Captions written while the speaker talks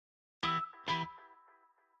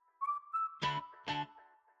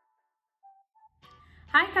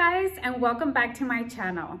Hi guys, and welcome back to my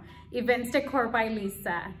channel, Events Decor by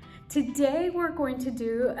Lisa. Today we're going to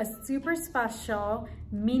do a super special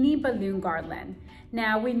mini balloon garland.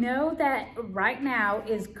 Now we know that right now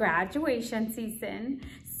is graduation season,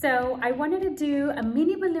 so I wanted to do a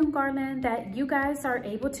mini balloon garland that you guys are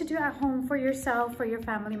able to do at home for yourself, for your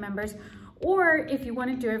family members, or if you want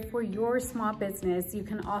to do it for your small business, you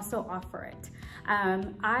can also offer it.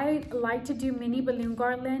 I like to do mini balloon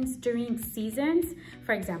garlands during seasons,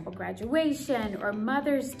 for example, graduation or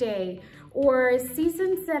Mother's Day, or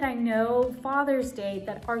seasons that I know, Father's Day,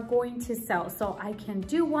 that are going to sell. So I can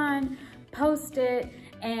do one, post it,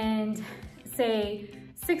 and say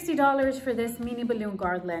 $60 for this mini balloon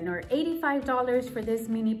garland or $85 for this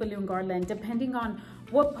mini balloon garland, depending on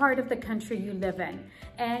what part of the country you live in.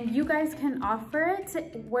 And you guys can offer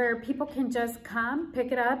it where people can just come,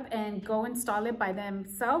 pick it up, and go install it by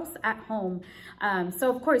themselves at home.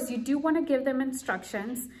 So of course, you do want to give them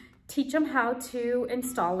instructions, teach them how to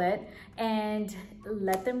install it, and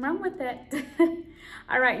let them run with it.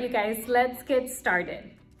 All right, you guys, let's get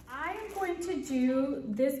started. I am going to do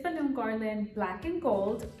this balloon garland black and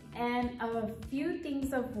gold and a few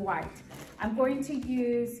things of white. I'm going to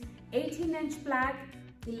use 18-inch black,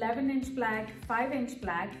 11-inch black, 5-inch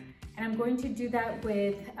black, and I'm going to do that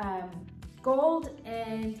with gold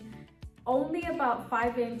and only about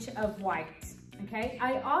 5-inch of white, okay?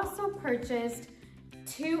 I also purchased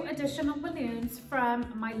 2 additional balloons from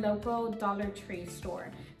my local Dollar Tree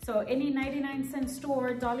store. So any 99-cent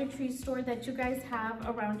store, Dollar Tree store that you guys have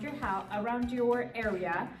around your house, around your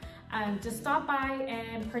area, just stop by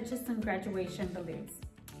and purchase some graduation balloons.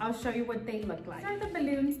 I'll show you what they look like. These are the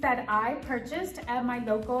balloons that I purchased at my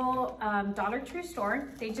local Dollar Tree store.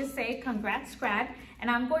 They just say congrats grad, and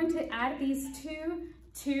I'm going to add these 2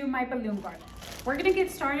 to my balloon garland. We're gonna get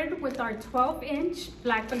started with our 12-inch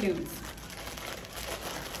black balloons.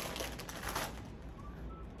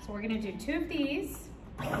 So we're gonna do 2 of these.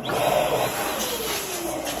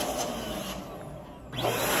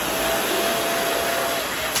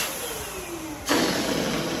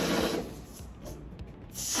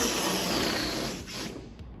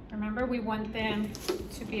 Remember, we want them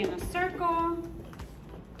to be in a circle,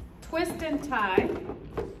 twist and tie.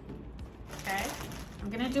 Okay, I'm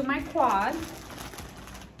gonna do my quad.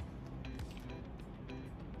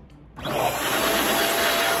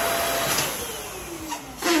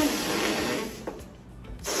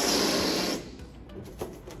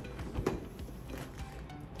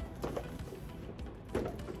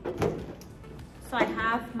 So I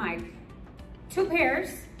have my 2 pairs,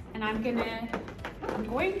 and I'm going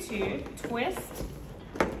to twist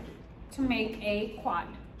to make a quad.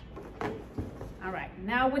 All right,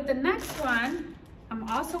 now with the next one, I'm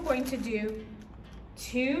also going to do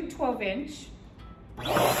 2 12-inch.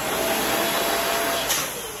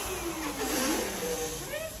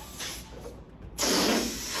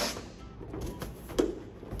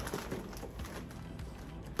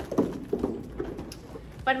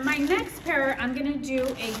 But my next pair, I'm gonna do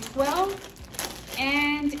a 12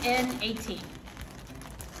 and an 18.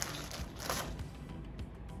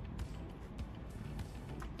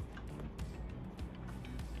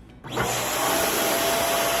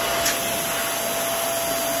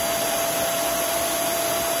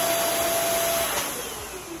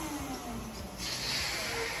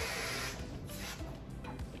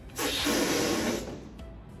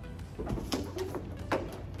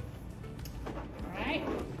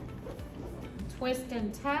 Twist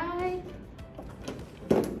and tie.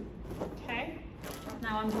 Okay,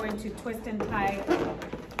 now I'm going to twist and tie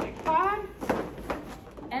my quad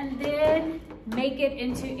and then make it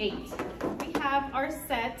into 8. We have our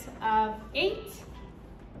set of 8.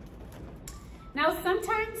 Now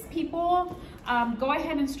sometimes people go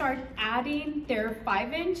ahead and start adding their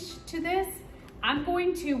 5-inch to this. I'm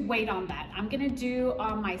going to wait on that. I'm gonna do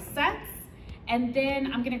my sets and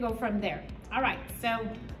then I'm gonna go from there. All right, so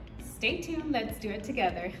stay tuned, let's do it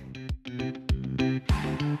together.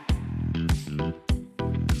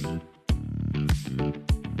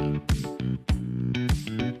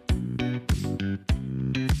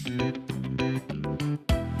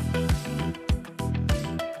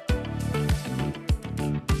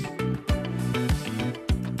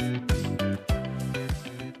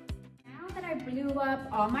 Now that I blew up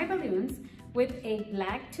all my balloons with a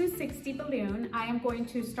black 260 balloon, I am going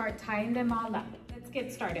to start tying them all up. Let's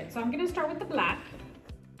get started. So I'm gonna start with the black.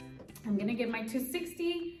 I'm gonna get my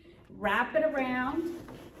 260, wrap it around,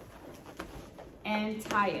 and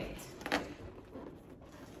tie it.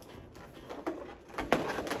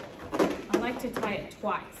 I like to tie it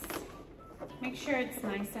twice. Make sure it's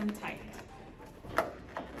nice and tight.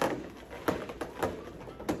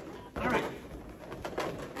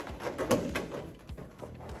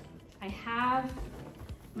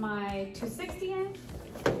 my 260 in.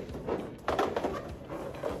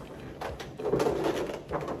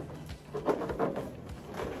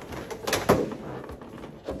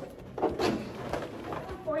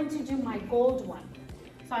 I'm going to do my gold one.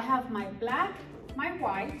 So I have my black, my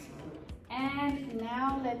white, and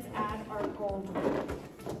now let's add our gold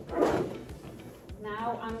one.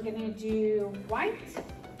 Now I'm gonna do white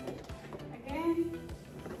again.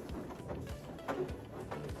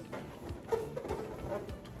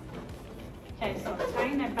 Okay, so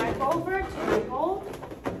tying it back over to my gold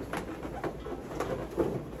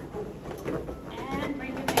and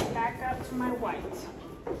bringing it back up to my white.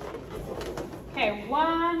 Okay,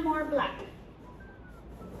 one more black.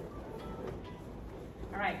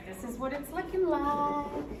 All right, this is what it's looking like.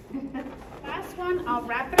 Last one, I'll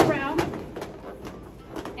wrap it around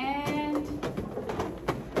and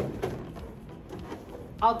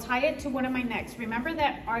I'll tie it to one of my necks. Remember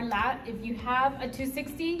that our if you have a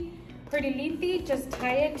 260 pretty lengthy, just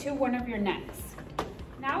tie it to one of your necks.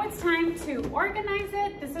 Now it's time to organize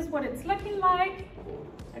it. This is what it's looking like.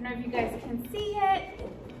 I don't know if you guys can see it.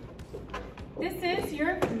 This is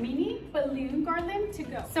your mini balloon garland to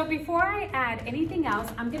go. So before I add anything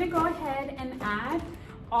else, I'm gonna go ahead and add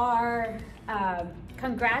our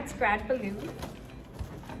Congrats Grad balloon.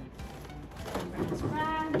 Congrats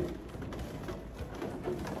Grad.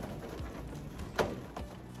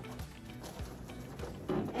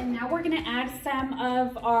 And now we're gonna add some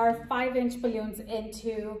of our 5-inch balloons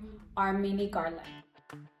into our mini garland.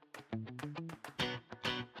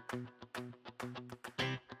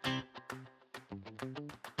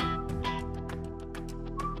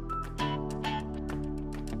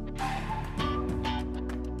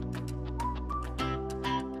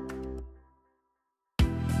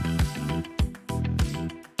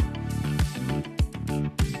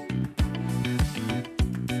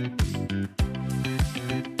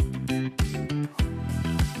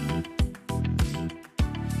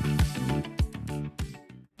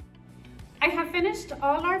 I have finished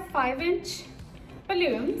all our 5-inch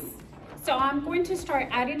balloons, so I'm going to start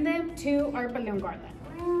adding them to our balloon garland.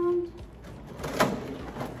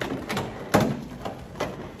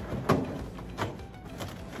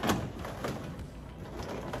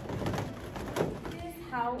 This is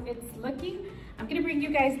how it's looking. I'm going to bring you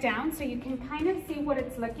guys down so you can kind of see what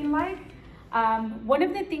it's looking like. One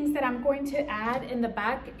of the things that I'm going to add in the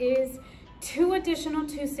back is 2 additional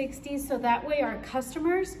 260s, so that way our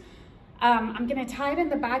customers, I'm gonna tie it in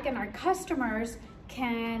the back and our customers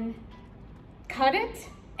can cut it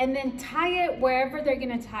and then tie it wherever they're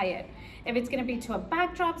gonna tie it. If it's gonna be to a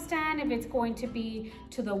backdrop stand, if it's going to be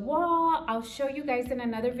to the wall, I'll show you guys in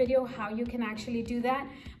another video how you can actually do that.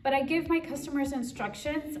 But I give my customers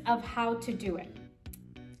instructions of how to do it.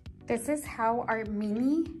 This is how our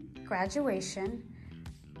mini graduation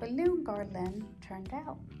balloon garland turned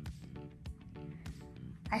out.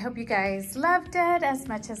 I hope you guys loved it as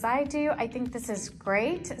much as I do. I think this is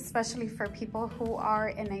great, especially for people who are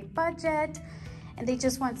in a budget and they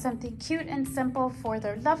just want something cute and simple for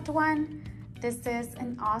their loved one. This is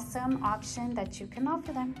an awesome option that you can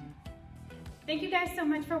offer them. Thank you guys so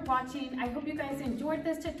much for watching. I hope you guys enjoyed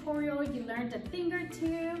this tutorial. You learned a thing or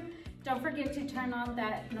two. Don't forget to turn on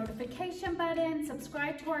that notification button,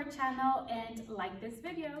 subscribe to our channel, and like this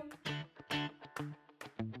video.